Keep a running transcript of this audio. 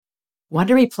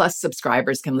Wondery Plus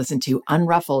subscribers can listen to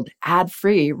Unruffled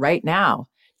ad-free right now.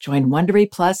 Join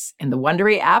Wondery Plus in the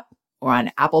Wondery app or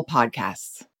on Apple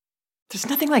Podcasts. There's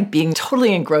nothing like being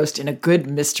totally engrossed in a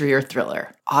good mystery or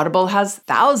thriller. Audible has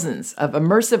thousands of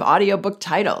immersive audiobook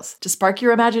titles to spark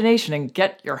your imagination and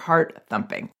get your heart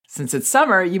thumping. Since it's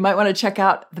summer, you might want to check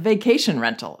out The Vacation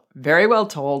Rental. Very well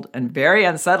told and very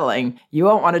unsettling. You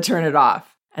won't want to turn it off.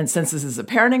 And since this is a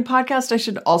parenting podcast, I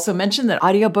should also mention that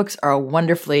audiobooks are a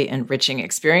wonderfully enriching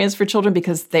experience for children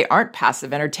because they aren't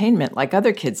passive entertainment like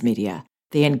other kids' media.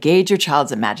 They engage your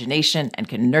child's imagination and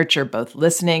can nurture both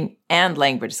listening and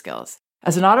language skills.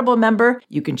 As an Audible member,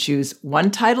 you can choose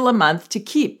one title a month to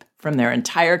keep from their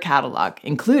entire catalog,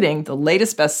 including the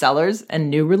latest bestsellers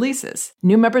and new releases.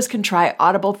 New members can try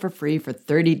Audible for free for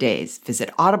 30 days.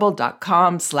 Visit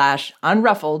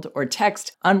audible.com/unruffled or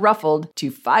text unruffled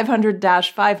to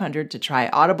 500-500 to try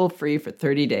Audible free for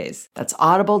 30 days. That's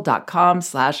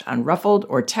audible.com/unruffled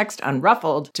or text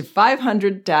unruffled to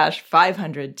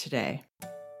 500-500 today.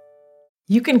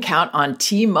 You can count on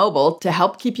T-Mobile to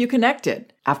help keep you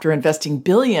connected. After investing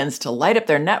billions to light up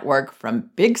their network from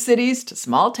big cities to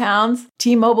small towns,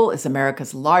 T-Mobile is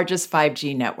America's largest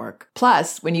 5G network.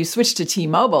 Plus, when you switch to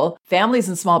T-Mobile, families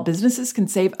and small businesses can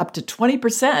save up to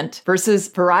 20% versus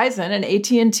Verizon and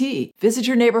AT&T. Visit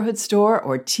your neighborhood store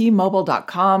or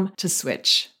T-Mobile.com to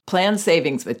switch. Plan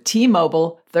savings with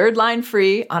T-Mobile, third line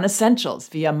free on essentials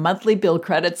via monthly bill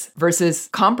credits versus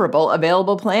comparable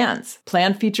available plans.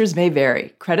 Plan features may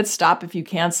vary. Credits stop if you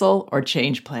cancel or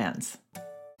change plans.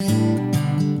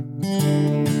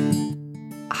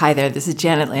 Hi there, this is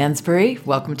Janet Lansbury.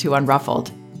 Welcome to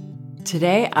Unruffled.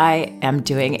 Today I am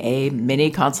doing a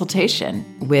mini consultation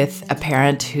with a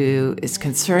parent who is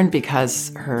concerned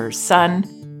because her son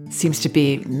seems to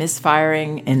be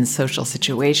misfiring in social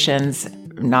situations,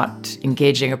 not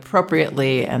engaging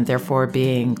appropriately, and therefore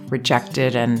being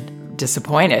rejected and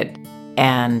disappointed.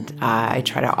 And I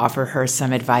try to offer her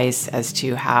some advice as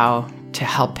to how to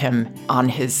help him on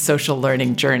his social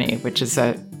learning journey, which is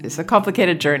a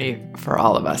complicated journey for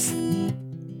all of us.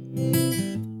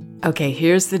 Okay,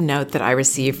 here's the note that I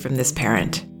received from this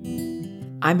parent.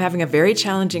 I'm having a very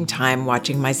challenging time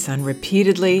watching my son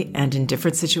repeatedly and in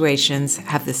different situations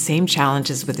have the same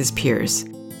challenges with his peers.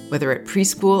 Whether at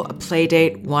preschool, a play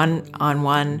date,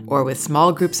 one-on-one, or with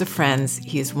small groups of friends,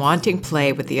 he is wanting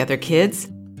play with the other kids,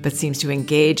 but seems to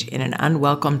engage in an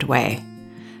unwelcomed way.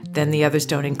 Then the others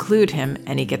don't include him,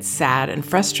 and he gets sad and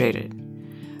frustrated.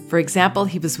 For example,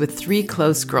 he was with 3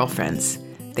 close girlfriends.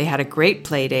 They had a great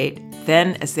play date.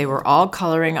 Then, as they were all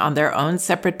coloring on their own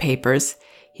separate papers,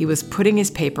 he was putting his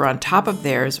paper on top of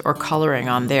theirs or coloring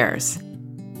on theirs.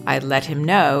 I let him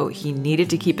know he needed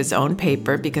to keep his own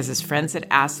paper because his friends had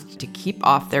asked to keep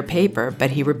off their paper, but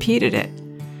he repeated it.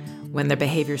 When their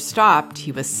behavior stopped,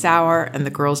 he was sour and the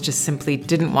girls just simply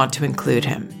didn't want to include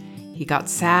him. He got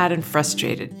sad and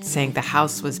frustrated, saying the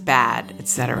house was bad,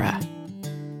 etc.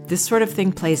 This sort of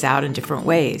thing plays out in different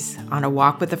ways. On a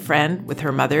walk with a friend, with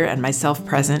her mother and myself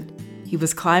present, he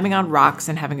was climbing on rocks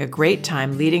and having a great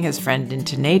time leading his friend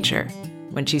into nature.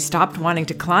 When she stopped wanting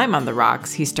to climb on the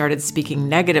rocks, he started speaking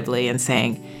negatively and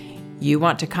saying, "You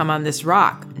want to come on this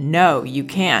rock? No, you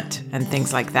can't," and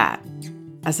things like that.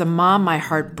 As a mom, my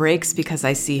heart breaks because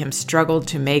I see him struggle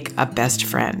to make a best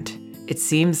friend. It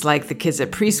seems like the kids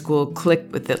at preschool click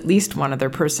with at least one other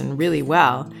person really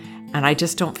well, and I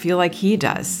just don't feel like he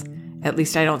does. At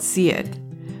least I don't see it.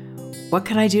 What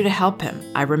can I do to help him?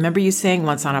 I remember you saying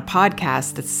once on a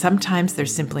podcast that sometimes they're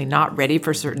simply not ready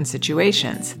for certain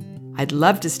situations. I'd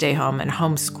love to stay home and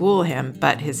homeschool him,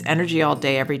 but his energy all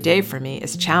day, every day for me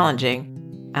is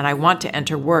challenging, and I want to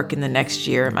enter work in the next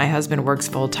year. My husband works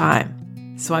full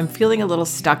time. So I'm feeling a little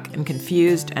stuck and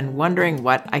confused and wondering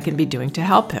what I can be doing to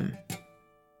help him.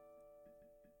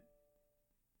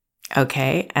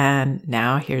 Okay, and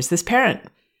now here's this parent.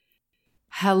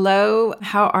 Hello,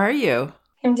 how are you?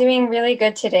 I'm doing really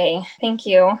good today. Thank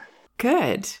you.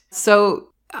 Good. So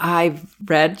I've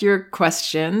read your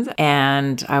questions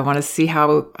and I want to see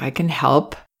how I can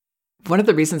help. One of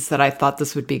the reasons that I thought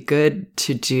this would be good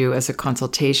to do as a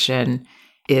consultation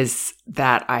is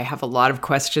that I have a lot of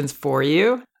questions for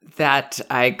you that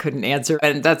I couldn't answer.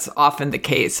 And that's often the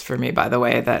case for me, by the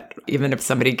way, that even if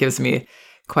somebody gives me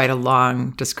quite a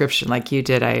long description like you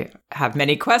did, I have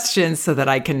many questions so that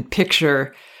I can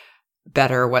picture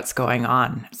better what's going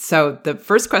on. So the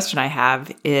first question I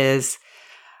have is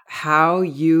how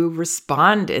you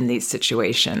respond in these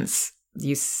situations.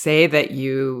 You say that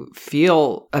you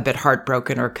feel a bit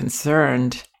heartbroken or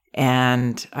concerned,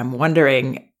 and I'm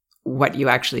wondering what you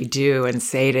actually do and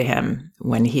say to him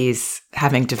when he's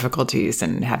having difficulties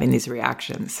and having these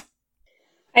reactions.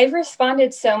 I've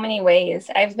responded so many ways.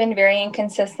 I've been very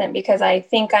inconsistent because I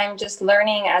think I'm just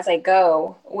learning as I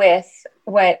go with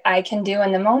what I can do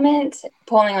in the moment,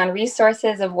 pulling on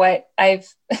resources of what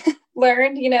I've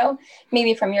learned,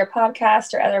 maybe from your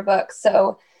podcast or other books.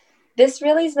 So this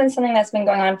really has been something that's been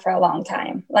going on for a long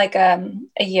time, like a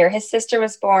year. His sister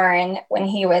was born when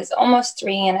he was almost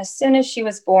 3. And as soon as she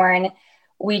was born,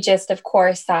 we just, of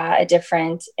course, saw a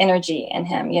different energy in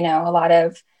him, a lot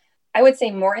of, I would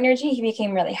say, more energy. He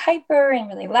became really hyper and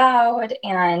really loud.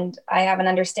 And I have an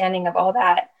understanding of all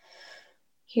that.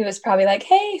 He was probably like,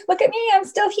 hey, look at me, I'm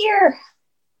still here.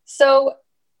 So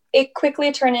it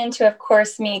quickly turned into, of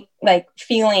course, me like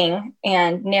feeling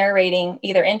and narrating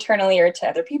either internally or to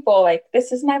other people, like,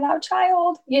 this is my loud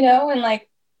child, and like,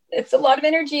 it's a lot of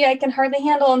energy I can hardly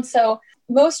handle. And so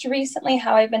most recently,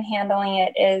 how I've been handling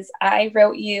it is I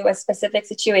wrote you a specific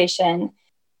situation.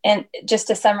 And just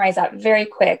to summarize that very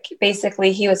quick,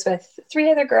 basically, he was with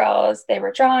 3 other girls. They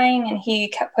were drawing and he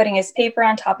kept putting his paper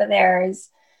on top of theirs.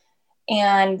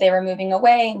 And they were moving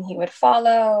away and he would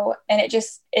follow. And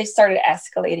it started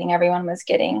escalating. Everyone was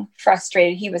getting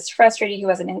frustrated. He was frustrated. He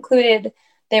wasn't included.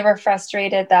 They were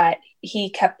frustrated that he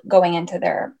kept going into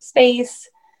their space.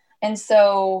 And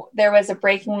so there was a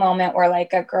breaking moment where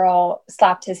like a girl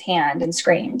slapped his hand and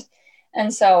screamed.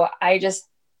 And so I just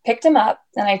picked him up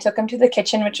and I took him to the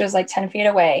kitchen, which was like 10 feet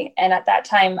away. And at that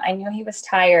time I knew he was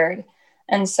tired.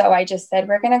 And so I just said,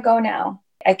 we're going to go now.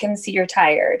 I can see you're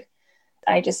tired.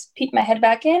 I just peeked my head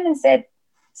back in and said,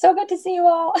 so good to see you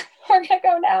all. We're going to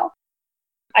go now.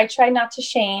 I tried not to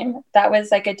shame. That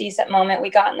was like a decent moment. We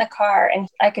got in the car and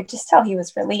I could just tell he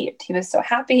was relieved. He was so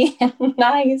happy and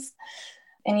nice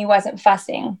and he wasn't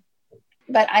fussing.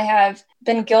 But I have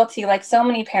been guilty, like so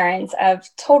many parents, of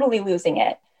totally losing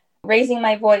it, raising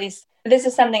my voice. This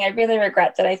is something I really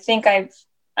regret that I think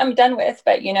I'm done with.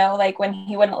 But, like when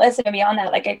he wouldn't listen to me on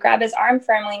that, like I'd grab his arm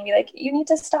firmly and be like, you need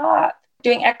to stop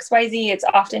doing XYZ. It's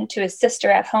often to his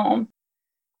sister at home.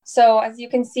 So as you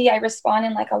can see, I respond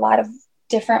in like a lot of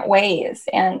different ways.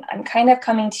 And I'm kind of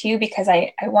coming to you because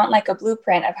I want like a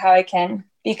blueprint of how I can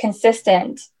be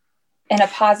consistent in a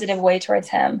positive way towards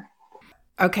him.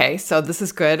 Okay, so this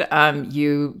is good.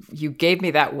 You gave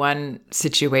me that one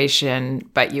situation,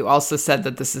 but you also said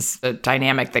that this is a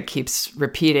dynamic that keeps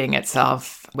repeating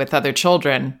itself with other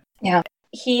children. Yeah.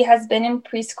 He has been in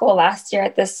preschool last year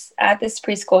at this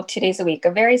preschool 2 days a week,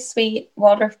 a very sweet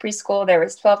Waldorf preschool. There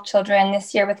was 12 children.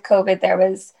 This year with COVID, there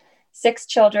was 6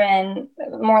 children,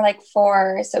 more like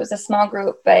 4. So it was a small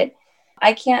group, but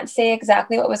I can't say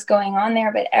exactly what was going on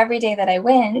there. But every day that I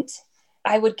went,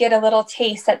 I would get a little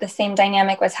taste that the same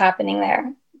dynamic was happening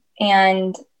there.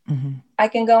 And I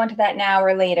can go into that now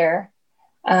or later.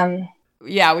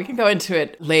 Yeah, we can go into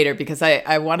it later because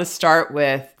I want to start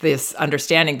with this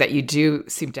understanding that you do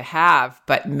seem to have,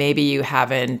 but maybe you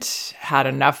haven't had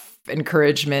enough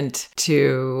encouragement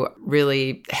to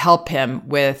really help him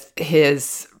with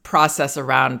his process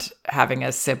around having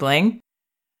a sibling.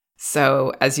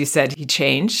 So as you said, he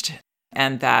changed,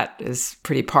 and that is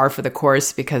pretty par for the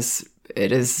course because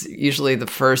it is usually the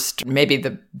first, maybe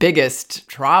the biggest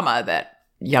trauma that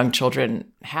young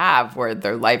children have, where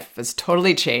their life has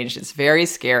totally changed. It's very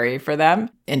scary for them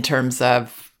in terms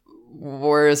of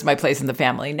where is my place in the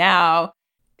family now?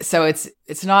 So it's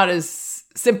not as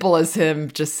simple as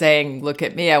him just saying, look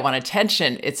at me, I want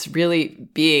attention. It's really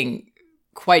being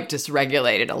quite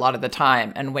dysregulated a lot of the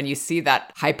time. And when you see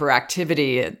that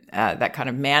hyperactivity, that kind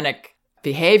of manic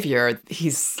behavior,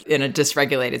 he's in a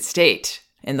dysregulated state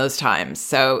in those times.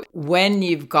 So when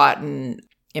you've gotten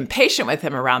impatient with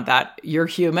him around that, you're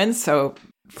human. So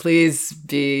please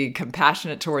be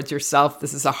compassionate towards yourself.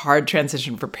 This is a hard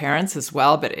transition for parents as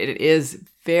well, but it is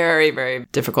very, very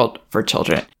difficult for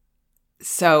children.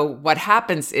 So what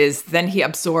happens is then he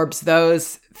absorbs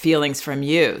those feelings from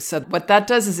you. So what that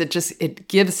does is it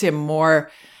gives him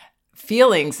more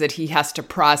feelings that he has to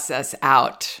process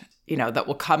out, that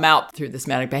will come out through this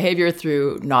manic behavior,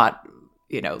 through not,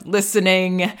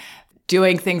 listening,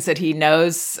 doing things that he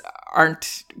knows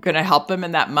aren't going to help him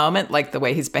in that moment, like the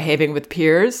way he's behaving with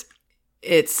peers.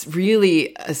 It's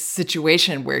really a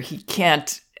situation where he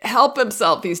can't help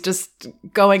himself. He's just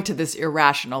going to this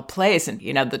irrational place. And,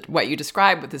 what you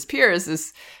described with his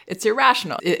peers it's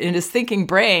irrational. In his thinking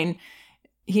brain,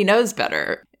 he knows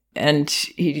better. And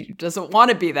he doesn't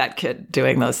want to be that kid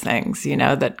doing those things,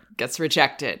 that gets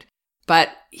rejected. But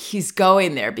he's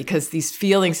going there because these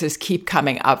feelings just keep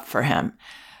coming up for him.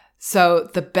 So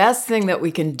the best thing that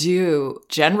we can do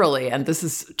generally, and this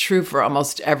is true for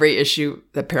almost every issue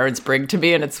that parents bring to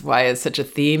me, and it's why it's such a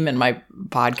theme in my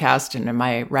podcast and in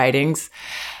my writings,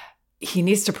 he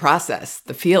needs to process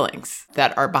the feelings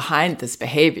that are behind this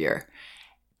behavior.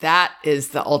 That is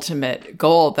the ultimate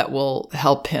goal that will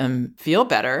help him feel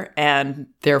better and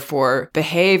therefore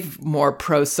behave more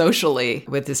pro-socially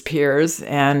with his peers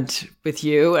and with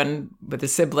you and with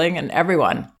his sibling and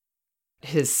everyone.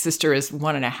 His sister is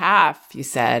 1.5, you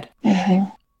said. Mm-hmm.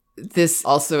 This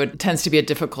also tends to be a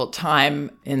difficult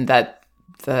time in that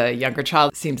the younger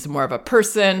child seems more of a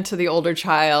person to the older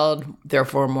child,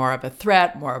 therefore more of a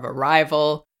threat, more of a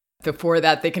rival. Before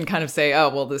that, they can kind of say, oh,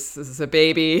 well, this is a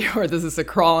baby or this is a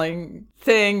crawling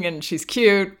thing and she's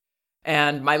cute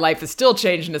and my life is still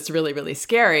changed and it's really, really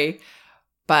scary.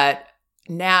 But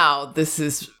now this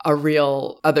is a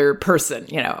real other person.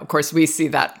 Of course, we see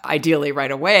that ideally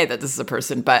right away that this is a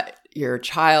person, but your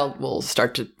child will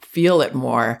start to feel it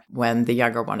more when the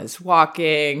younger one is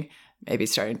walking, maybe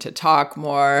starting to talk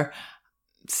more.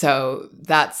 So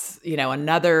that's,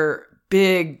 another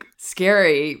big,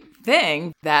 scary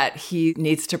thing that he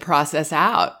needs to process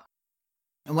out.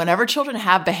 And whenever children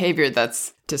have behavior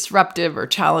that's disruptive or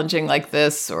challenging like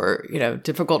this, or,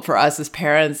 difficult for us as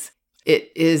parents,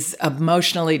 it is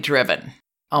emotionally driven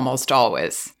almost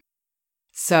always.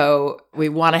 So we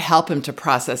want to help him to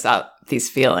process out these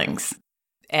feelings.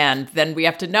 And then we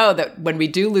have to know that when we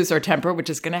do lose our temper, which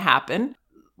is going to happen,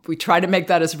 we try to make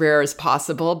that as rare as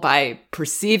possible by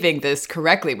perceiving this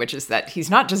correctly, which is that he's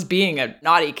not just being a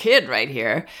naughty kid right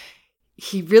here.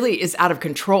 He really is out of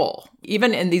control.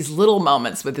 Even in these little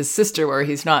moments with his sister where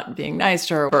he's not being nice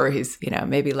to her, or he's,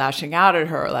 maybe lashing out at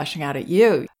her or lashing out at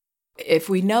you. If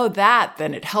we know that,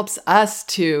 then it helps us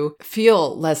to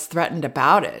feel less threatened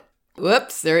about it.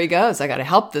 Whoops, there he goes. I got to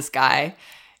help this guy.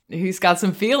 He's got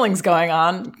some feelings going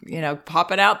on,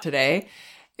 popping out today.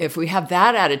 If we have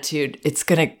that attitude, it's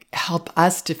going to help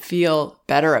us to feel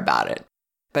better about it.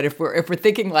 But if we're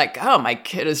thinking like, oh, my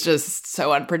kid is just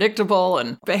so unpredictable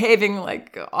and behaving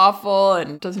like awful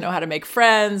and doesn't know how to make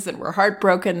friends and we're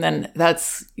heartbroken, then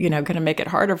that's, going to make it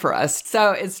harder for us.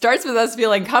 So it starts with us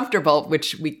feeling comfortable,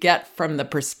 which we get from the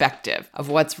perspective of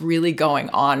what's really going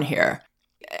on here.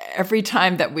 Every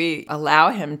time that we allow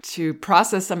him to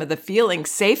process some of the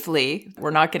feelings safely,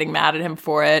 we're not getting mad at him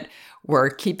for it. We're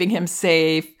keeping him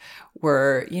safe.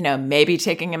 We're, maybe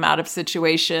taking him out of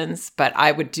situations, but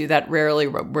I would do that rarely.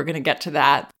 We're going to get to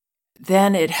that.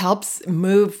 Then it helps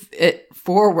move it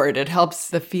forward. It helps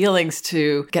the feelings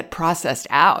to get processed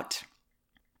out.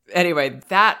 Anyway,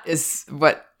 that is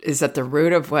what is at the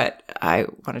root of what I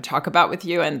want to talk about with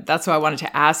you. And that's why I wanted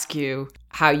to ask you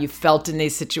how you felt in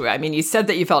these situations. I mean, you said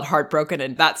that you felt heartbroken,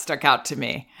 and that stuck out to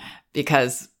me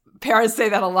because parents say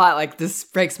that a lot, like, this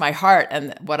breaks my heart.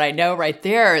 And what I know right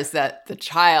there is that the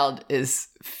child is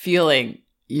feeling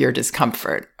your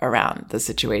discomfort around the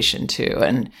situation too.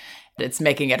 And it's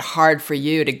making it hard for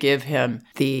you to give him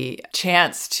the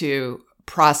chance to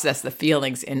process the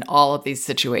feelings in all of these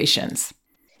situations.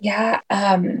 Yeah.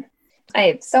 I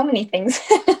have so many things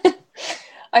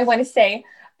I want to say,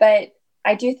 but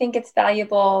I do think it's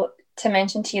valuable to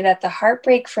mention to you that the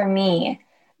heartbreak for me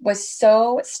was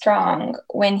so strong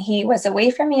when he was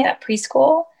away from me at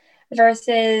preschool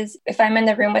versus if I'm in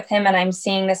the room with him and I'm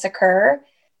seeing this occur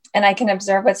and I can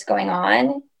observe what's going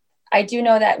on. I do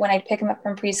know that when I'd pick him up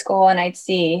from preschool and I'd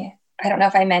see, I don't know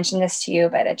if I mentioned this to you,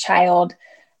 but a child,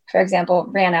 for example,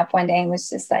 ran up one day and was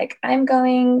just like, I'm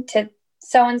going to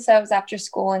so-and-so's after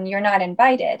school and you're not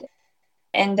invited.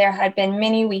 And there had been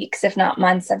many weeks, if not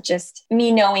months, of just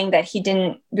me knowing that he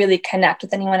didn't really connect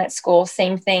with anyone at school.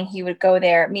 Same thing. He would go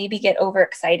there, maybe get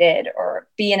overexcited or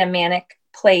be in a manic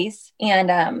place.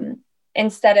 And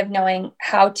instead of knowing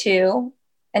how to,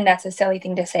 and that's a silly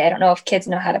thing to say, I don't know if kids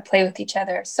know how to play with each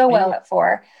other so well at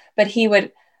 4, but he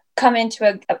would come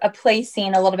into a play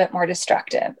scene a little bit more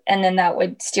destructive. And then that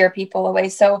would steer people away.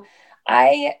 So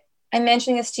I'm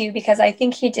mentioning this to you because I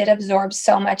think he did absorb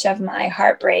so much of my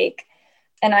heartbreak.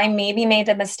 And I maybe made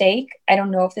a mistake. I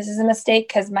don't know if this is a mistake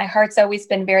because my heart's always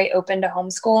been very open to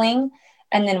homeschooling.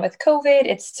 And then with COVID,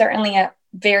 it's certainly a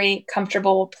very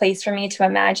comfortable place for me to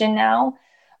imagine now.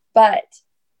 But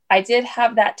I did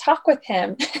have that talk with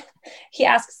him. He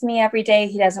asks me every day,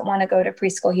 he doesn't want to go to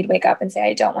preschool. He'd wake up and say,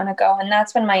 I don't want to go. And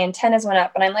that's when my antennas went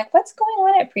up. And I'm like, what's going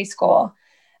on at preschool?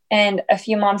 And a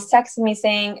few moms texted me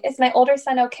saying, is my older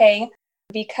son okay?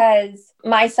 Because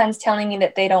my son's telling me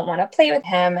that they don't want to play with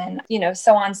him and,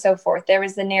 so on and so forth. There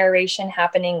was the narration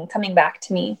happening, coming back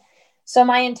to me. So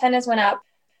my antennas went up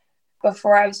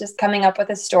before I was just coming up with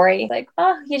a story like,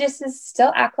 oh, he just is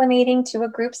still acclimating to a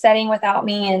group setting without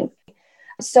me. And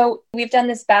so we've done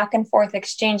this back and forth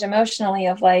exchange emotionally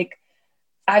of like,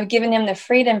 I've given him the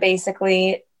freedom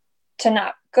basically to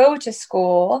not go to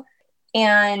school.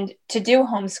 and to do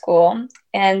homeschool.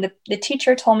 And the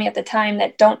teacher told me at the time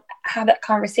that don't have that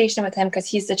conversation with him because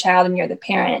he's the child and you're the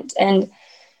parent. And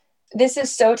this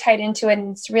is so tied into it.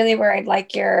 And it's really where I'd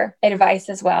like your advice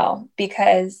as well,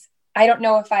 because I don't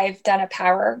know if I've done a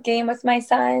power game with my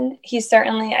son. He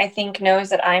certainly, I think, knows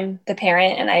that I'm the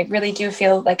parent, and I really do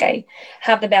feel like I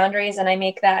have the boundaries and I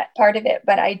make that part of it.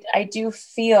 But I do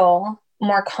feel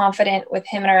more confident with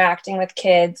him interacting with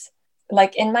kids,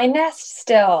 like in my nest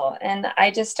still. And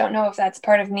I just don't know if that's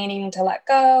part of me needing to let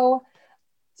go.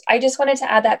 I just wanted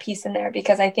to add that piece in there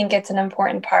because I think it's an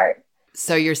important part.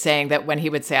 So you're saying that when he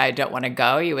would say, I don't want to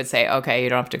go, you would say, okay, you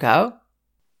don't have to go?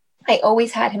 I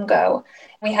always had him go.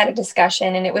 We had a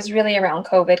discussion, and it was really around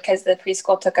COVID because the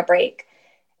preschool took a break.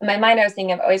 In my mind, I was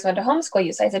thinking I've always wanted to homeschool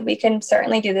you. So I said, we can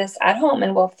certainly do this at home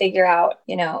and we'll figure out,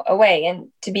 a way. And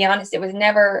to be honest, it was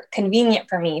never convenient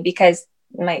for me because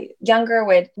my younger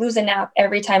would lose a nap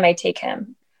every time I take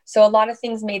him. So a lot of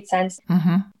things made sense.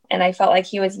 Mm-hmm. And I felt like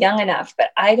he was young enough,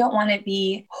 but I don't want to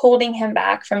be holding him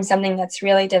back from something that's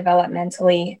really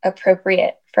developmentally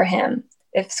appropriate for him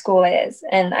if school is.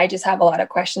 And I just have a lot of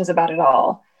questions about it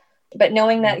all. But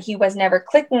knowing that he was never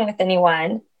clicking with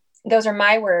anyone, those are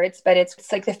my words, but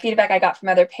it's like the feedback I got from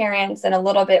other parents and a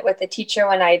little bit with the teacher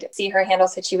when I'd see her handle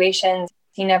situations.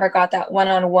 He never got that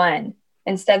one-on-one.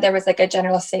 Instead, there was like a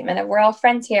general statement of we're all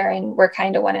friends here and we're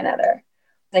kind to one another.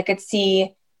 I could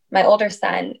see my older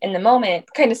son in the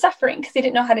moment kind of suffering because he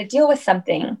didn't know how to deal with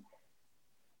something.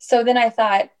 So then I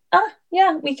thought,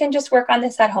 yeah, we can just work on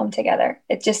this at home together.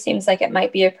 It just seems like it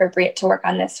might be appropriate to work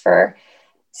on this for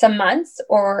some months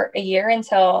or a year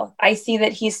until I see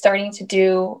that he's starting to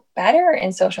do better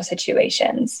in social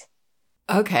situations.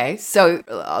 Okay. So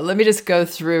let me just go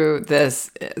through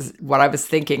this, what I was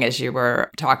thinking as you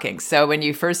were talking. So when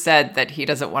you first said that he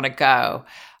doesn't want to go,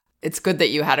 it's good that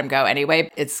you had him go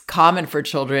anyway. It's common for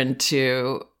children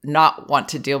to not want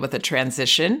to deal with a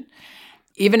transition.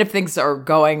 Even if things are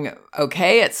going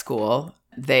okay at school,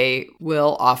 they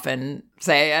will often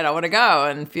say, I don't want to go,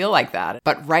 and feel like that.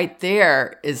 But right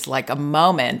there is like a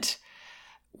moment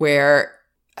where,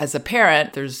 as a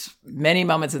parent, there's many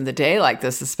moments in the day like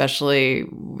this, especially,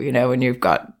 when you've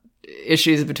got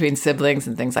issues between siblings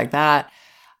and things like that,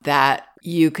 that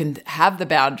you can have the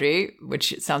boundary,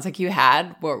 which it sounds like you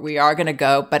had, where we are going to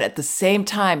go, but at the same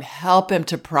time, help him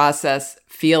to process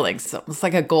feelings. So it's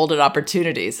like a golden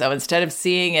opportunity. So instead of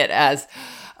seeing it as,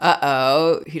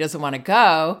 he doesn't want to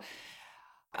go.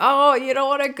 Oh, you don't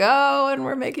want to go and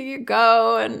we're making you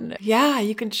go. And yeah,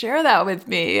 you can share that with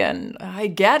me. And I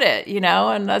get it,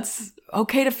 and that's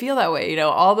okay to feel that way.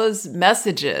 All those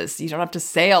messages, you don't have to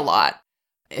say a lot.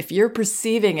 If you're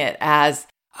perceiving it as,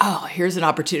 here's an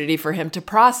opportunity for him to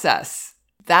process,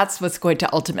 that's what's going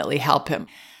to ultimately help him.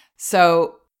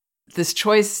 So this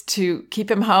choice to keep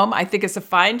him home, I think is a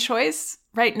fine choice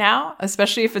right now,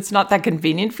 especially if it's not that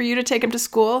convenient for you to take him to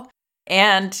school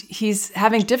and he's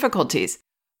having difficulties.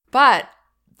 But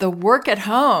the work at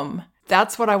home,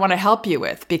 that's what I want to help you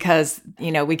with because,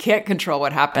 we can't control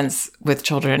what happens with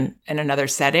children in another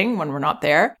setting when we're not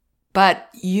there. But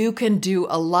you can do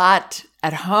a lot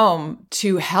at home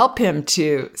to help him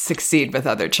to succeed with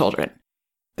other children.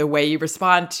 The way you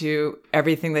respond to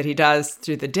everything that he does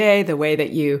through the day, the way that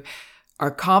you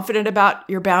are confident about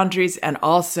your boundaries and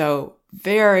also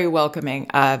very welcoming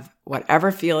of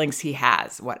whatever feelings he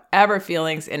has, whatever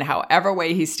feelings in however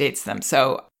way he states them.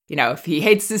 So, if he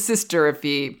hates his sister, if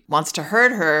he wants to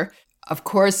hurt her, of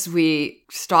course, we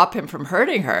stop him from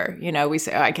hurting her. We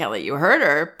say, I can't let you hurt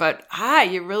her, but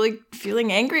you're really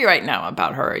feeling angry right now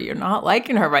about her. You're not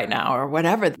liking her right now or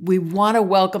whatever. We want to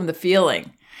welcome the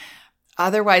feeling.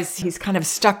 Otherwise, he's kind of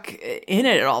stuck in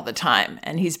it all the time,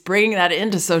 and he's bringing that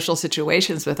into social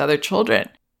situations with other children.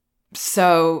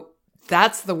 So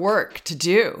that's the work to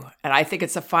do. And I think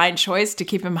it's a fine choice to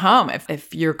keep him home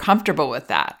if you're comfortable with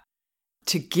that,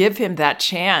 to give him that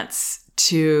chance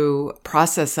to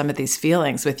process some of these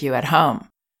feelings with you at home.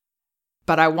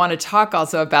 But I want to talk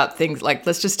also about things like,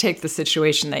 let's just take the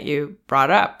situation that you brought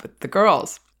up with the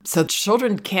girls. So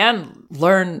children can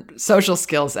learn social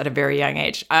skills at a very young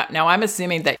age. Now, I'm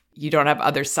assuming that you don't have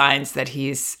other signs that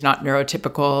he's not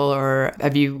neurotypical, or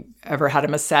have you ever had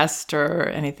him assessed or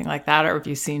anything like that? Or have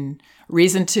you seen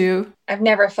reason to? I've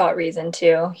never felt reason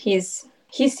to. He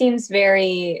seems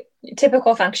very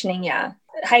typical functioning, yeah.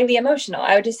 Highly emotional.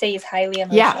 I would just say he's highly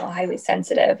emotional, highly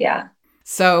sensitive, yeah.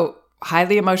 So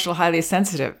highly emotional, highly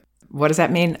sensitive. What does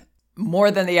that mean?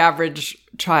 More than the average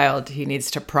child, he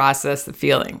needs to process the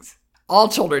feelings. All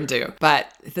children do.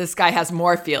 But this guy has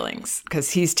more feelings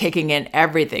because he's taking in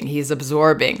everything. He's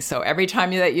absorbing. So every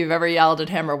time that you've ever yelled at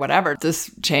him or whatever, this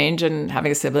change and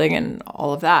having a sibling and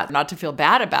all of that, not to feel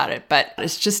bad about it, but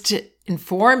it's just to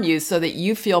inform you so that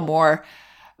you feel more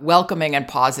welcoming and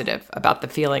positive about the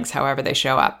feelings, however they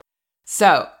show up.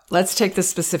 So let's take this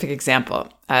specific example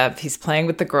of he's playing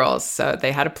with the girls. So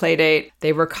they had a play date,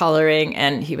 they were coloring,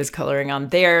 and he was coloring on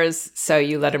theirs. So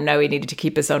you let him know he needed to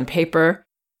keep his own paper,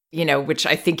 which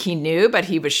I think he knew, but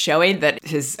he was showing that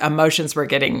his emotions were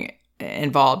getting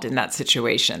involved in that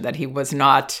situation, that he was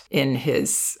not in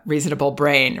his reasonable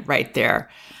brain right there.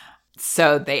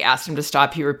 So they asked him to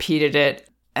stop. He repeated it.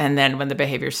 And then when the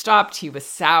behavior stopped, he was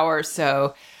sour.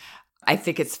 So I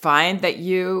think it's fine that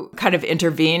you kind of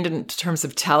intervened in terms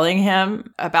of telling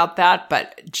him about that.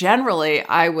 But generally,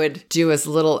 I would do as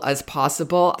little as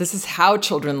possible. This is how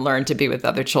children learn to be with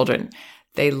other children.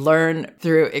 They learn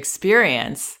through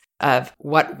experience of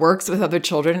what works with other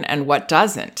children and what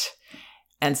doesn't.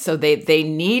 And so they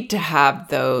need to have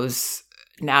those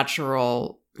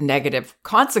natural negative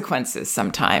consequences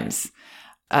sometimes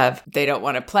of they don't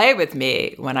want to play with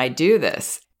me when I do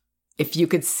this. If you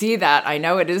could see that, I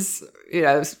know it is,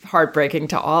 it's heartbreaking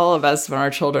to all of us when our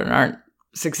children aren't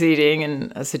succeeding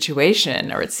in a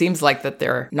situation, or it seems like that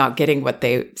they're not getting what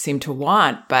they seem to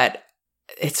want, but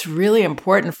it's really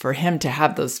important for him to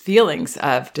have those feelings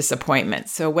of disappointment.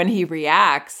 So when he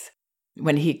reacts,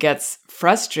 when he gets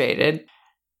frustrated,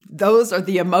 those are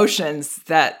the emotions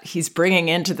that he's bringing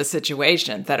into the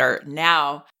situation that are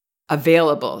now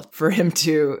available for him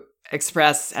to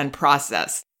express and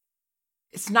process.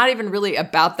 It's not even really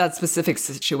about that specific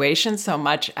situation so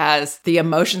much as the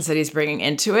emotions that he's bringing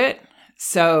into it.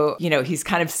 So, he's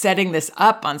kind of setting this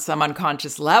up on some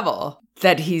unconscious level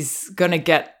that he's going to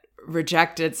get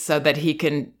rejected so that he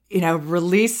can,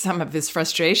 release some of his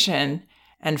frustration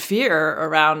and fear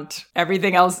around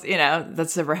everything else,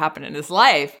 that's ever happened in his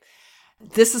life.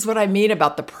 This is what I mean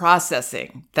about the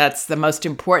processing. That's the most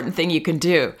important thing you can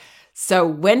do. So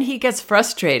when he gets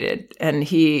frustrated and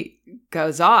he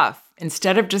goes off,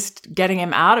 instead of just getting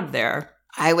him out of there,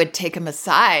 I would take him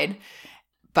aside,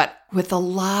 but with a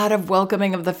lot of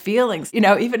welcoming of the feelings.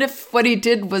 Even if what he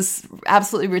did was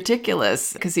absolutely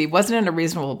ridiculous because he wasn't in a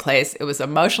reasonable place, it was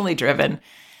emotionally driven.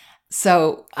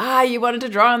 So, you wanted to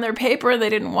draw on their paper and they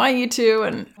didn't want you to,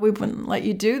 and we wouldn't let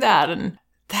you do that. And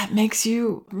that makes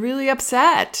you really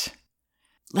upset.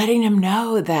 Letting him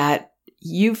know that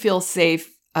you feel safe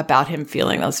about him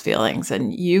feeling those feelings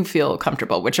and you feel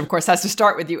comfortable, which of course has to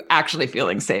start with you actually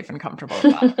feeling safe and comfortable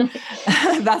about it.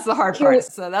 That's the hard part.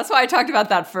 So that's why I talked about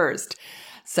that first.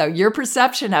 So your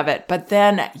perception of it, but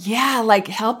then,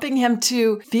 helping him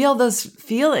to feel those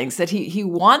feelings that he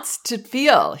wants to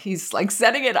feel. He's like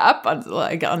setting it up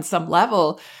on some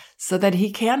level so that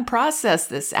he can process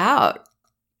this out.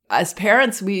 As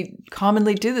parents, we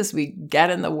commonly do this. We get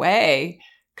in the way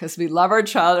because we love our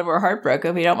child and we're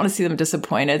heartbroken. We don't want to see them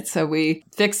disappointed. So we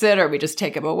fix it, or we just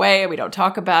take him away, and we don't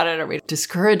talk about it, or we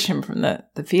discourage him from the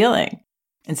feeling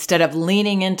instead of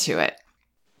leaning into it.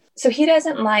 So he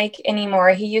doesn't like anymore.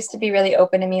 He used to be really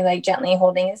open to me, like gently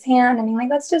holding his hand. I mean, like,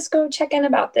 let's just go check in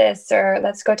about this, or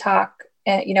let's go talk,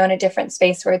 in a different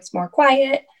space where it's more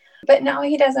quiet. But now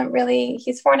he doesn't really,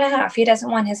 he's 4.5. He doesn't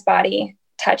want his body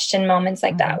touched in moments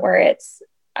like that, where it's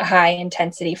a high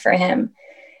intensity for him.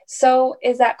 So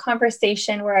is that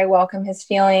conversation where I welcome his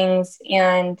feelings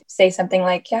and say something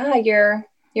like, yeah, you're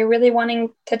really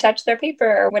wanting to touch their paper,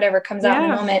 or whatever comes out in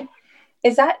the moment.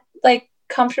 Is that like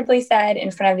comfortably said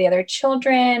in front of the other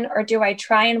children, or do I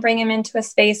try and bring him into a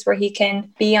space where he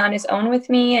can be on his own with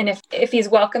me? And if he's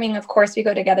welcoming, of course we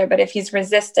go together, but if he's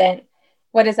resistant,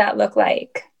 what does that look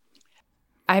like?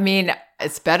 I mean,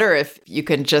 it's better if you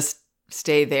can just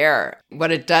stay there.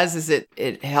 What it does is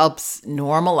it helps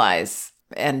normalize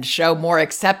and show more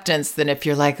acceptance than if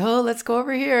you're like, oh, let's go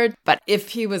over here. But if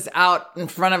he was out in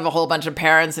front of a whole bunch of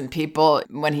parents and people,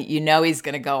 when he's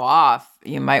going to go off,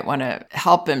 you might want to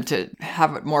help him to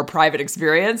have a more private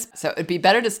experience. So it'd be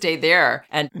better to stay there.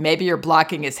 And maybe you're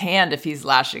blocking his hand if he's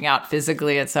lashing out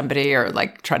physically at somebody, or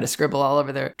like trying to scribble all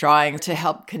over their drawing to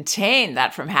help contain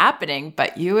that from happening.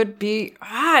 But you would be,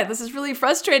 this is really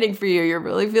frustrating for you. You're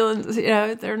really feeling,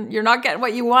 you're not getting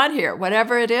what you want here,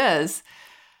 whatever it is.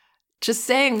 Just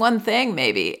saying one thing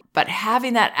maybe, but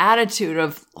having that attitude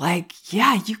of like,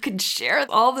 yeah, you can share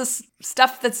all this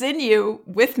stuff that's in you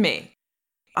with me.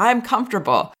 I'm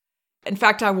comfortable. In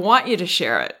fact, I want you to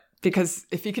share it, because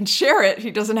if you can share it, he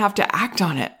doesn't have to act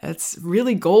on it. It's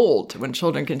really gold when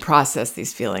children can process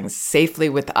these feelings safely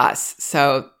with us.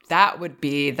 So that would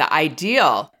be the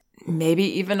ideal. Maybe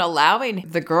even allowing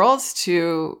the girls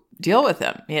to deal with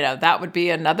him. That would be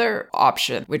another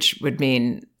option, which would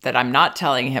mean that I'm not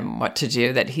telling him what to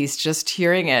do, that he's just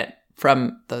hearing it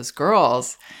from those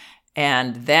girls.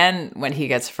 And then when he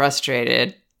gets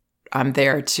frustrated, I'm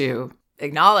there to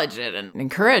acknowledge it and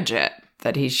encourage it,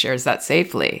 that he shares that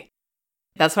safely.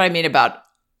 That's what I mean about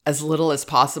as little as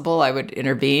possible, I would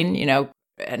intervene,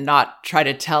 and not try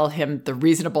to tell him the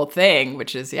reasonable thing,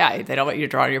 which is, they don't want you to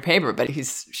draw on your paper, but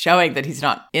he's showing that he's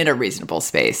not in a reasonable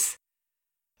space.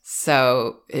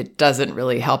 So it doesn't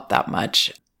really help that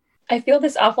much. I feel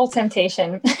this awful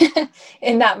temptation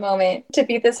in that moment to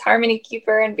be this harmony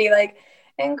keeper and be like,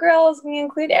 and girls, we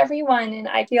include everyone. And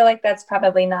I feel like that's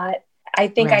probably not, I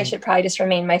think I should probably just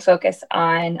remain my focus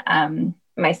on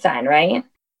my son, right?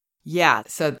 Yeah.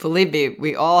 So believe me,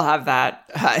 we all have that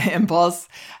impulse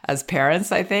as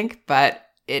parents, I think, but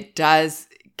it does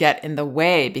get in the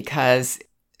way because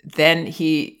then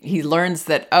he learns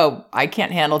that, I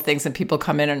can't handle things and people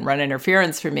come in and run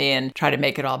interference for me and try to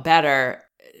make it all better.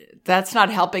 That's not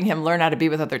helping him learn how to be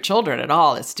with other children at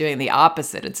all. It's doing the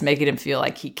opposite. It's making him feel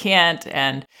like he can't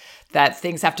and that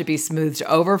things have to be smoothed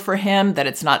over for him, that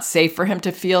it's not safe for him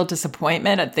to feel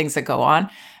disappointment at things that go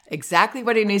on. Exactly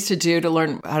what he needs to do to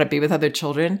learn how to be with other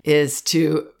children is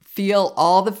to feel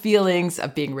all the feelings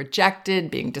of being rejected,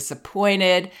 being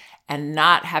disappointed, and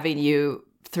not having you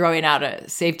throwing out a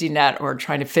safety net or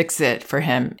trying to fix it for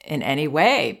him in any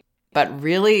way, but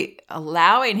really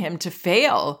allowing him to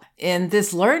fail in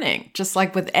this learning. Just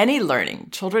like with any learning,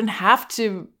 children have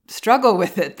to struggle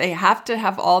with it. They have to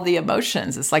have all the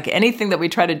emotions. It's like anything that we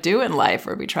try to do in life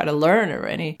or we try to learn or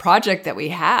any project that we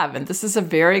have. And this is a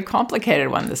very complicated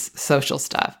one, this social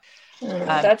stuff.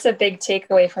 That's a big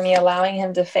takeaway for me, allowing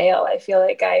him to fail. I feel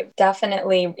like I've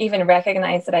definitely even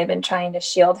recognized that I've been trying to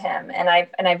shield him and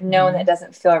I've known that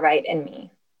doesn't feel right in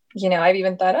me. I've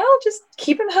even thought, just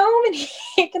keep him home and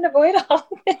he can avoid all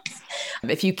this.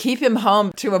 If you keep him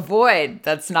home to avoid,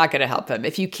 that's not going to help him.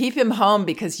 If you keep him home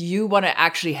because you want to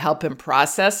actually help him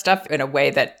process stuff in a way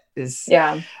that is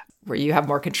where you have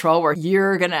more control, where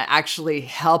you're going to actually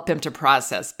help him to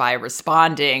process by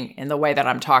responding in the way that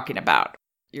I'm talking about.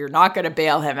 You're not going to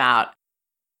bail him out.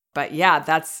 But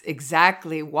that's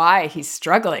exactly why he's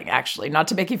struggling, actually. Not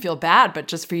to make you feel bad, but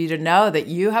just for you to know that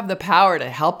you have the power to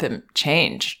help him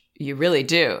change. You really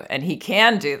do. And he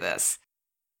can do this.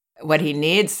 What he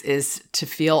needs is to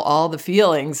feel all the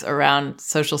feelings around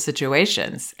social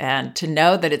situations and to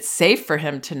know that it's safe for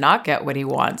him to not get what he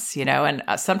wants, and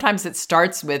sometimes it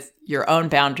starts with your own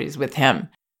boundaries with him.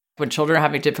 When children are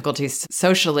having difficulties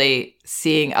socially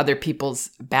seeing other people's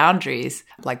boundaries,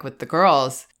 like with the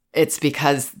girls, it's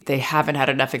because they haven't had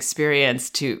enough experience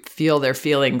to feel their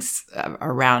feelings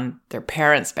around their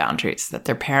parents' boundaries, that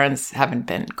their parents haven't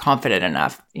been confident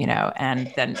enough,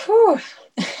 and then...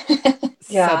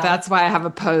 So that's why I have a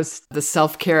post, The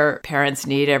Self-Care Parents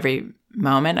Need Every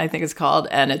Moment, I think it's called.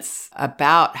 And it's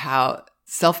about how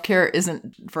self-care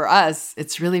isn't for us,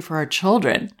 it's really for our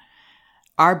children.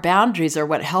 Our boundaries are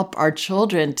what help our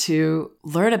children to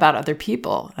learn about other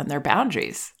people and their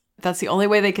boundaries. That's the only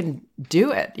way they can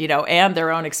do it, and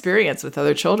their own experience with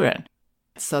other children.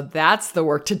 So that's the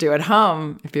work to do at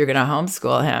home if you're going to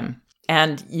homeschool him.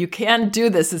 And you can do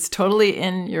this. It's totally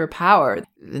in your power.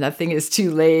 Nothing is too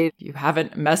late. You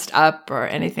haven't messed up or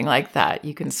anything like that.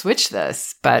 You can switch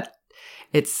this, but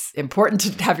it's important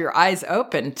to have your eyes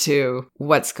open to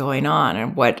what's going on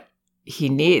and what he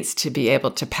needs to be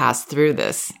able to pass through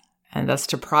this. And thus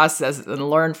to process and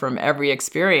learn from every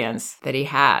experience that he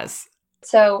has.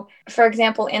 So, for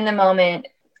example, in the moment,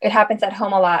 it happens at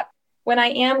home a lot. When I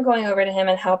am going over to him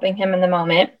and helping him in the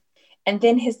moment, and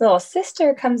then his little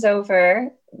sister comes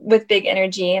over with big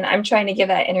energy, and I'm trying to give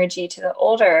that energy to the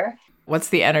older. What's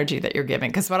the energy that you're giving?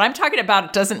 Because what I'm talking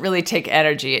about doesn't really take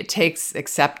energy. It takes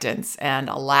acceptance and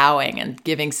allowing and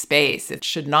giving space. It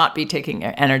should not be taking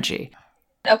energy.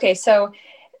 Okay, so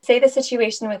say the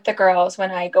situation with the girls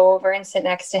when I go over and sit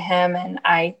next to him and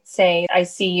I say, I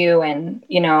see you, and,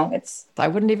 it's... I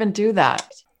wouldn't even do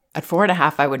that. At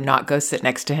 4.5, I would not go sit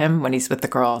next to him when he's with the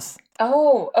girls.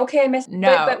 Oh, okay.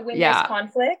 No, but when there's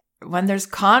conflict? When there's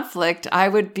conflict, I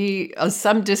would be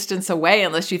some distance away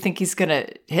unless you think he's going to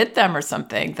hit them or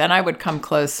something. Then I would come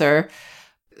closer.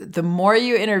 The more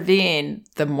you intervene,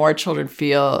 the more children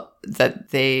feel that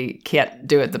they can't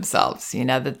do it themselves,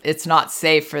 that it's not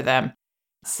safe for them.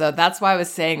 So that's why I was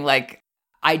saying,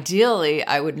 ideally,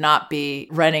 I would not be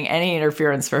running any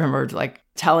interference for him or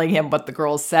telling him what the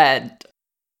girls said,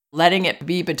 letting it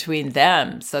be between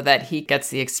them so that he gets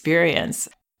the experience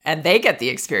and they get the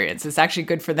experience. It's actually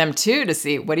good for them too to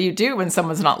see, what do you do when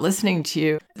someone's not listening to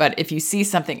you? But if you see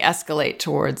something escalate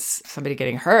towards somebody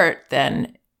getting hurt,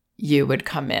 then you would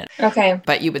come in. Okay.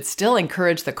 But you would still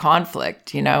encourage the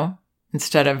conflict,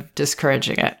 instead of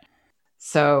discouraging it.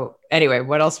 So anyway,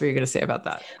 what else were you going to say about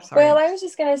that? Sorry. Well, I was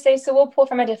just going to say, so we'll pull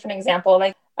from a different example.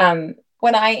 Like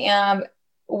when I am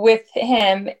with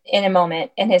him in a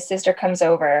moment and his sister comes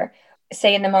over,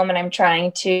 say in the moment I'm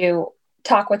trying to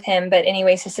talk with him, but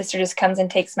anyways, his sister just comes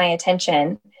and takes my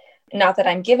attention. Not that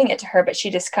I'm giving it to her, but she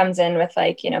just comes in with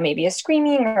maybe a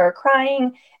screaming or a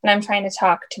crying, and I'm trying to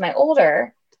talk to my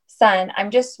older son. I'm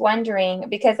just wondering,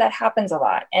 because that happens a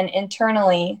lot. And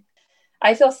internally,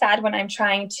 I feel sad when I'm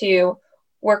trying to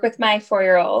work with my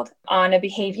 4-year-old on a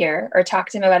behavior or talk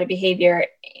to him about a behavior,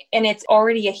 and it's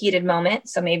already a heated moment.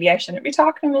 So maybe I shouldn't be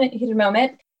talking to him in a heated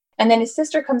moment. And then his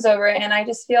sister comes over and I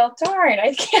just feel, darn,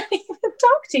 I can't even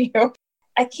talk to you.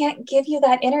 I can't give you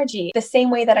that energy the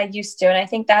same way that I used to. And I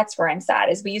think that's where I'm sad,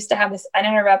 is we used to have this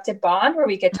uninterrupted bond where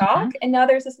we could talk. Mm-hmm. And now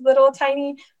there's this little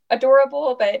tiny,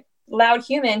 adorable, but loud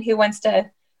human who wants to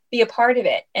be a part of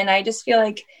it. And I just feel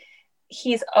like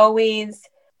he's always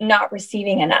not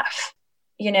receiving enough,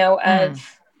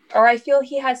 or I feel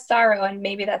he has sorrow, and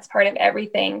maybe that's part of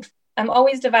everything. I'm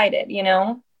always divided,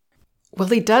 Well,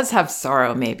 he does have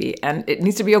sorrow maybe, and it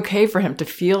needs to be okay for him to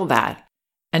feel that.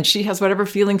 And she has whatever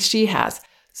feelings she has.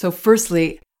 So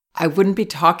firstly, I wouldn't be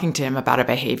talking to him about a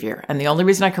behavior. And the only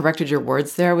reason I corrected your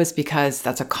words there was because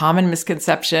that's a common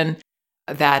misconception,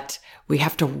 that we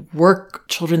have to work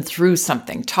children through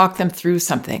something, talk them through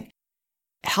something.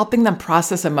 Helping them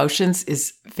process emotions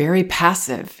is very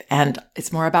passive, and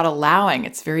it's more about allowing.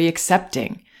 It's very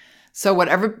accepting. So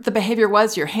whatever the behavior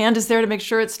was, your hand is there to make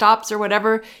sure it stops or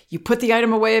whatever. You put the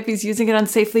item away if he's using it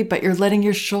unsafely, but you're letting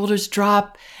your shoulders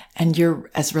drop and you're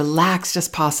as relaxed as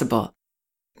possible.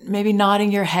 Maybe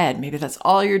nodding your head. Maybe that's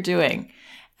all you're doing.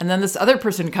 And then this other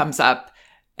person comes up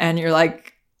and you're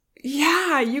like,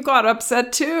 yeah, you got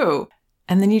upset too.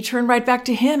 And then you turn right back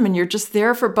to him and you're just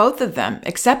there for both of them,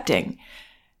 accepting.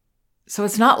 So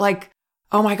it's not like,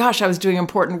 oh my gosh, I was doing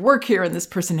important work here and this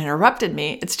person interrupted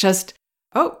me. It's just,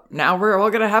 oh, now we're all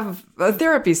going to have a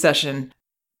therapy session.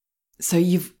 So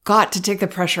you've got to take the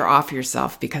pressure off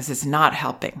yourself because it's not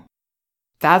helping.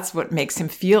 That's what makes him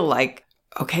feel like,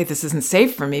 okay, this isn't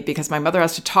safe for me because my mother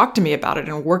has to talk to me about it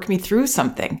and work me through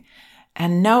something.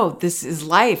 And no, this is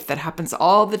life that happens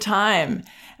all the time.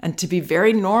 And to be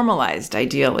very normalized,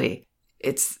 ideally.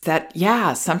 It's that,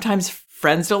 yeah, sometimes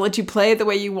friends don't let you play the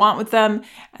way you want with them,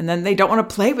 and then they don't want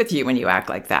to play with you when you act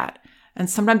like that. And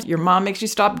sometimes your mom makes you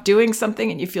stop doing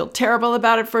something and you feel terrible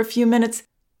about it for a few minutes.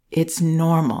 It's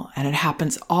normal, and it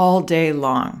happens all day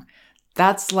long.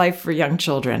 That's life for young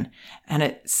children, and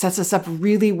it sets us up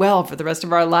really well for the rest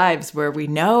of our lives, where we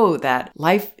know that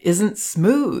life isn't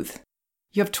smooth.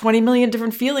 You have 20 million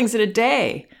different feelings in a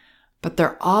day, but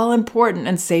they're all important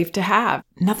and safe to have.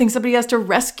 Nothing somebody has to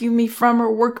rescue me from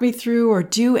or work me through or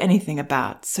do anything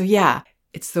about. So yeah,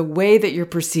 it's the way that you're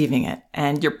perceiving it.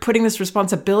 And you're putting this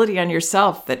responsibility on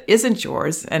yourself that isn't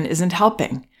yours and isn't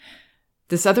helping.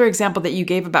 This other example that you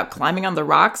gave about climbing on the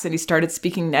rocks and he started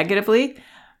speaking negatively,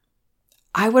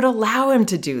 I would allow him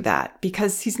to do that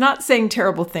because he's not saying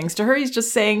terrible things to her. He's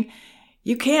just saying,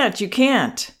 you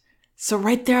can't. So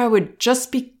right there, I would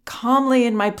just be calmly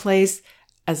in my place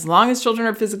as long as children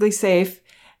are physically safe.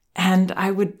 And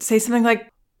I would say something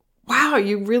like, wow,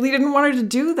 you really didn't want her to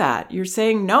do that. You're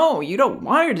saying, no, you don't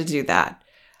want her to do that.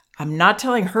 I'm not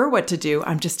telling her what to do.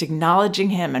 I'm just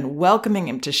acknowledging him and welcoming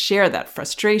him to share that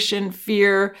frustration,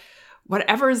 fear,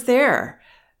 whatever is there.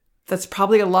 That's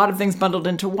probably a lot of things bundled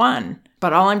into one.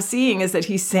 But all I'm seeing is that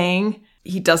he's saying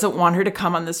he doesn't want her to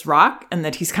come on this rock and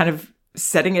that he's kind of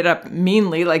setting it up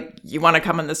meanly, like you want to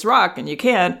come on this rock and you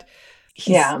can't.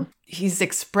 He's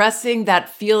expressing that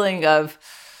feeling of,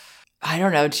 I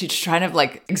don't know, she's trying to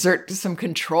like exert some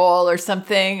control or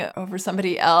something over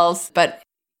somebody else. But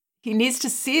he needs to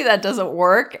see that doesn't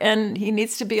work, and he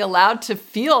needs to be allowed to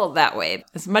feel that way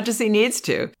as much as he needs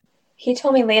to. He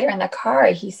told me later in the car,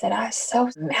 he said, I was so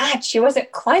mad she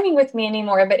wasn't climbing with me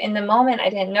anymore. But in the moment, I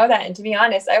didn't know that. And to be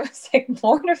honest, I was like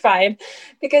mortified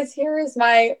because here is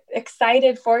my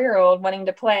excited 4-year-old wanting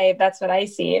to play. That's what I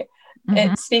see. Mm-hmm.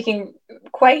 And speaking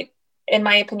quite, in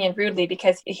my opinion, rudely,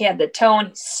 because he had the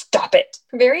tone, stop it.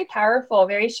 Very powerful,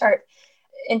 very sharp.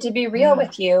 And to be real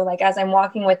with you, like as I'm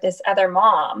walking with this other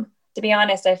mom, to be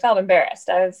honest, I felt embarrassed.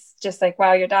 I was just like,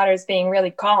 wow, your daughter's being really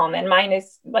calm and mine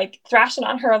is like thrashing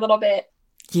on her a little bit.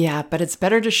 Yeah, but it's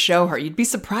better to show her. You'd be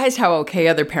surprised how okay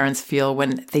other parents feel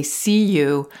when they see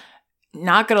you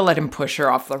not going to let him push her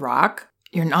off the rock.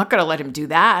 You're not going to let him do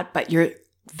that, but you're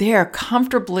there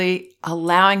comfortably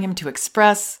allowing him to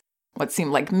express what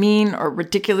seemed like mean or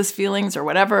ridiculous feelings or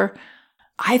whatever.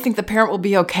 I think the parent will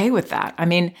be okay with that. I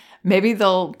mean, maybe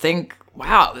they'll think,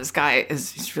 wow, this guy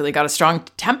he's really got a strong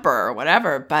temper or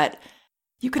whatever, but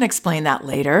you can explain that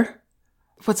later.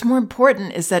 What's more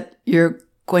important is that you're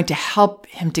going to help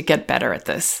him to get better at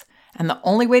this. And the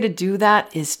only way to do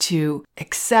that is to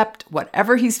accept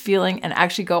whatever he's feeling and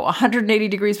actually go 180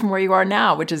 degrees from where you are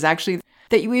now, which is actually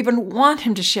that you even want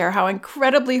him to share how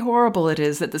incredibly horrible it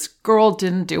is that this girl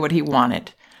didn't do what he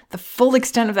wanted. The full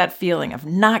extent of that feeling of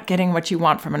not getting what you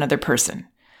want from another person.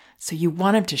 So you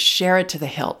want him to share it to the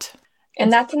hilt.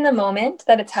 And that's in the moment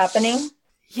that it's happening?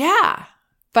 Yeah.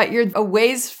 But you're a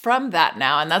ways from that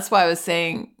now. And that's why I was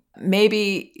saying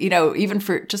maybe, even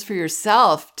for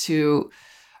yourself to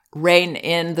rein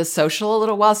in the social a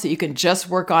little while so you can just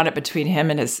work on it between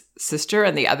him and his sister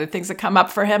and the other things that come up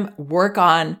for him. Work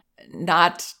on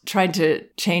not trying to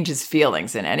change his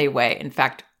feelings in any way. In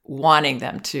fact, wanting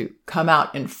them to come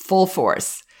out in full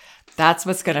force. That's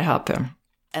what's going to help him.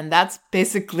 And that's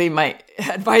basically my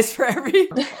advice for every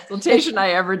consultation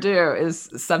I ever do is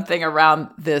something around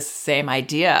this same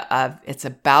idea of it's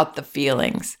about the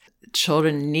feelings.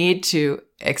 Children need to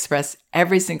express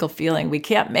every single feeling. We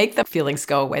can't make the feelings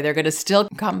go away. They're going to still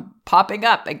come popping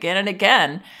up again and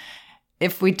again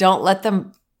if we don't let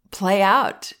them play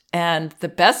out. And the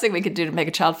best thing we could do to make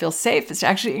a child feel safe is to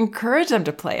actually encourage them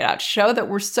to play it out, show that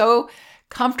we're so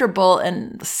comfortable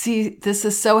and see this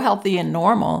is so healthy and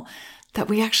normal that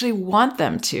we actually want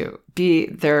them to be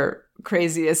their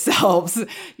craziest selves,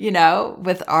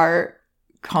 with our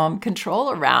calm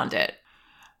control around it.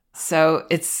 So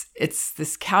it's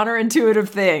this counterintuitive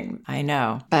thing, I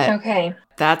know, but okay,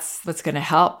 that's what's going to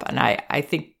help. And I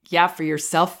think, yeah, for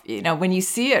yourself, when you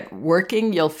see it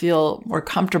working, you'll feel more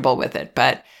comfortable with it.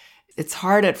 But it's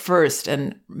hard at first,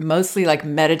 and mostly like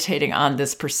meditating on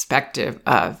this perspective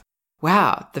of,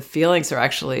 wow, the feelings are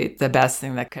actually the best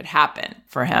thing that could happen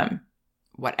for him,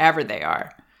 whatever they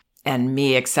are, and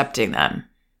me accepting them.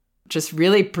 Just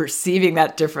really perceiving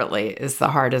that differently is the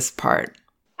hardest part.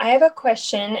 I have a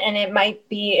question, and it might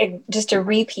be just a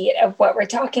repeat of what we're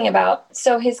talking about.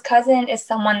 So his cousin is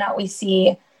someone that we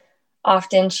see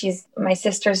often. She's my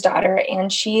sister's daughter,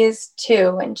 and she is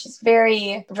 2, and she's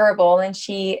very verbal, and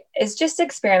she is just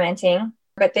experimenting,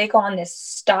 but they go on this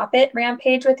stop it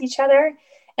rampage with each other.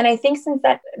 And I think since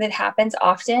that happens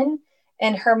often,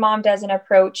 and her mom does an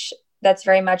approach that's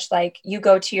very much like, you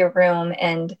go to your room,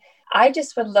 and I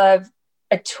just would love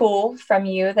a tool from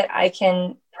you that I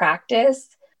can practice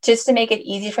just to make it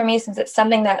easy for me, since it's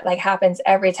something that happens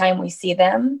every time we see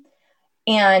them.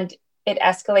 And it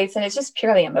escalates, and it's just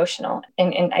purely emotional.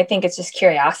 And I think it's just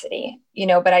curiosity,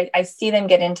 but I see them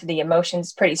get into the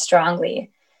emotions pretty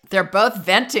strongly. They're both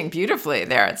venting beautifully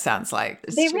there, it sounds like.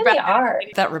 They really are.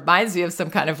 That reminds me of some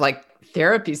kind of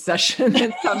therapy session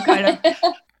and some kind of...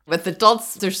 With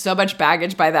adults, there's so much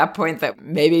baggage by that point that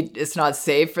maybe it's not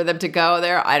safe for them to go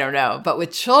there. I don't know. But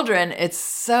with children, it's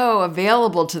so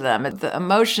available to them, the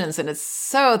emotions, and it's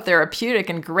so therapeutic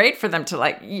and great for them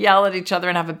to yell at each other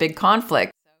and have a big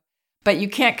conflict. But you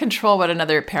can't control what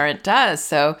another parent does.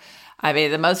 So, I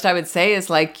mean, the most I would say is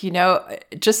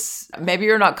just maybe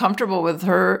you're not comfortable with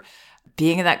her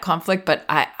being in that conflict, but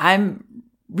I'm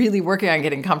really working on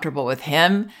getting comfortable with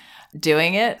him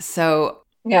doing it. So,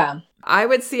 yeah. I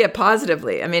would see it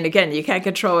positively. I mean, again, you can't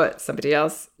control what somebody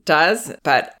else does,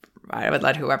 but I would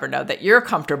let whoever know that you're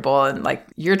comfortable and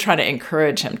you're trying to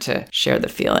encourage him to share the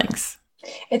feelings.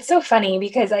 It's so funny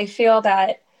because I feel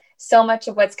that so much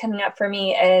of what's coming up for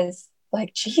me is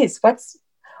geez, what's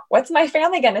my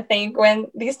family going to think when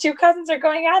these 2 cousins are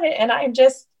going at it? And I'm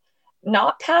just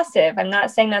not passive. I'm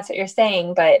not saying that's what you're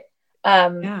saying, but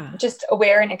just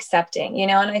aware and accepting,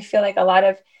 and I feel like a lot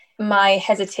of my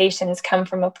hesitations come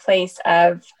from a place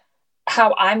of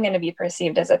how I'm going to be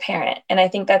perceived as a parent. And I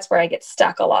think that's where I get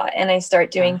stuck a lot. And I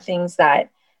start doing things that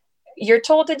you're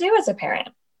told to do as a parent,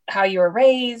 how you were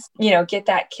raised, get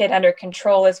that kid under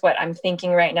control is what I'm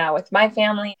thinking right now with my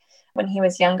family. When he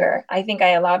was younger, I think I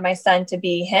allowed my son to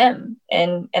be him.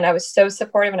 And I was so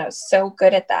supportive, and I was so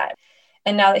good at that.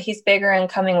 And now that he's bigger and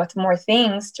coming with more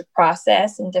things to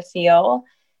process and to feel,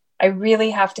 I really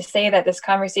have to say that this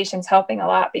conversation is helping a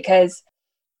lot, because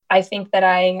I think that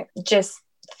I just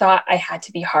thought I had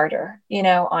to be harder,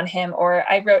 on him. Or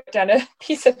I wrote down a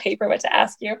piece of paper what to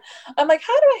ask you. I'm like,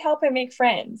 how do I help him make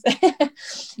friends?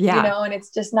 Yeah. And it's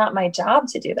just not my job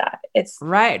to do that. It's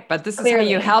right. But this clearly is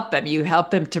how you help him. You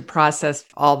help him to process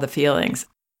all the feelings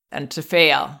and to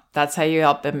fail. That's how you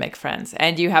help him make friends.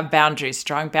 And you have boundaries,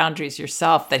 strong boundaries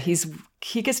yourself that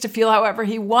he gets to feel however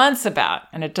he wants about.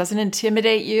 And it doesn't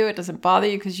intimidate you. It doesn't bother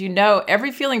you, because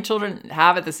every feeling children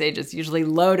have at this age is usually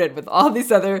loaded with all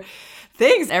these other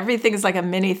things. Everything is like a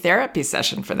mini therapy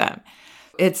session for them.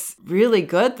 It's really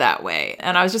good that way.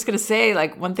 And I was just going to say,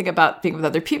 like, one thing about being with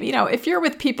other people, if you're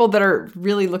with people that are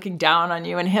really looking down on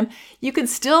you and him, you can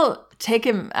still take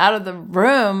him out of the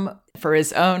room for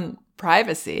his own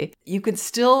privacy. You could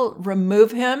still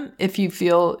remove him if you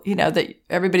feel, that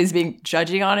everybody's being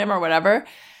judgy on him or whatever,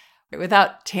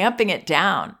 without tamping it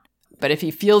down. But if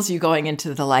he feels you going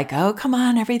into the like, oh, come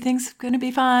on, everything's going to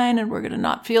be fine and we're going to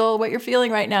not feel what you're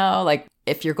feeling right now. Like,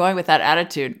 if you're going with that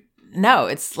attitude, no,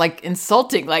 it's like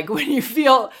insulting. Like when you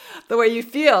feel the way you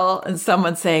feel and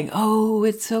someone's saying, oh,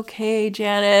 it's okay,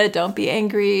 Janet, don't be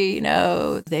angry.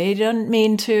 They don't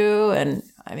mean to. And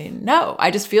I mean, no, I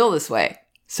just feel this way.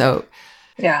 So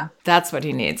yeah, that's what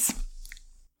he needs.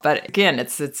 But again,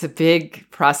 it's a big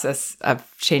process of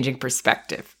changing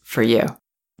perspective for you.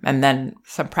 And then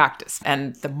some practice.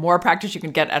 And the more practice you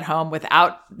can get at home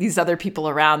without these other people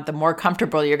around, the more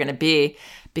comfortable you're going to be,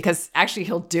 because actually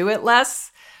he'll do it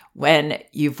less when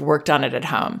you've worked on it at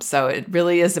home. So it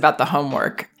really is about the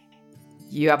homework.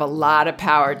 You have a lot of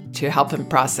power to help him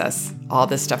process all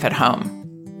this stuff at home.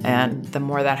 And the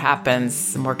more that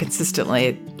happens, the more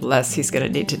consistently, less he's going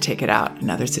to need to take it out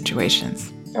in other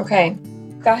situations. Okay.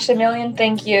 Gosh, a million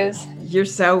thank yous. You're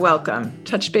so welcome.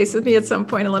 Touch base with me at some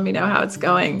point and let me know how it's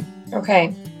going.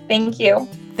 Okay. Thank you.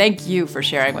 Thank you for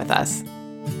sharing with us.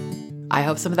 I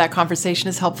hope some of that conversation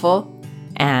is helpful.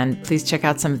 And please check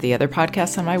out some of the other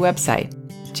podcasts on my website,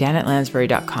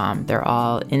 janetlansbury.com. They're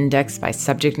all indexed by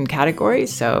subject and category,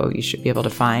 so you should be able to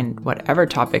find whatever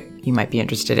topic you might be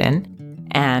interested in.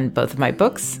 And both of my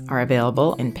books are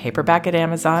available in paperback at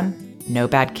Amazon: No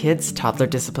Bad Kids, Toddler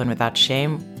Discipline Without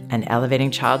Shame, and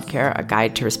Elevating Childcare, A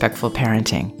Guide to Respectful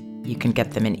Parenting. You can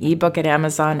get them in ebook at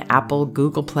Amazon, Apple,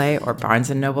 Google Play, or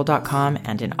barnesandnoble.com,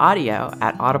 and in audio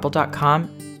at audible.com.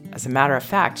 As a matter of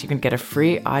fact, you can get a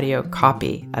free audio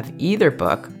copy of either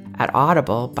book at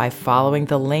Audible by following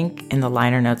the link in the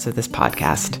liner notes of this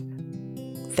podcast.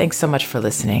 Thanks so much for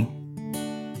listening.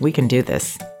 We can do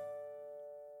this.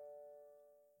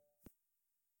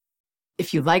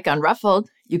 If you like Unruffled,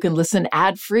 you can listen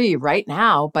ad-free right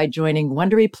now by joining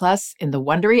Wondery Plus in the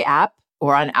Wondery app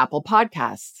or on Apple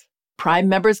Podcasts. Prime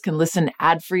members can listen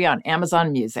ad-free on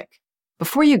Amazon Music.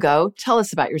 Before you go, tell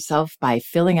us about yourself by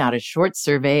filling out a short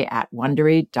survey at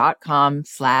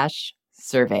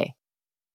Wondery.com/survey.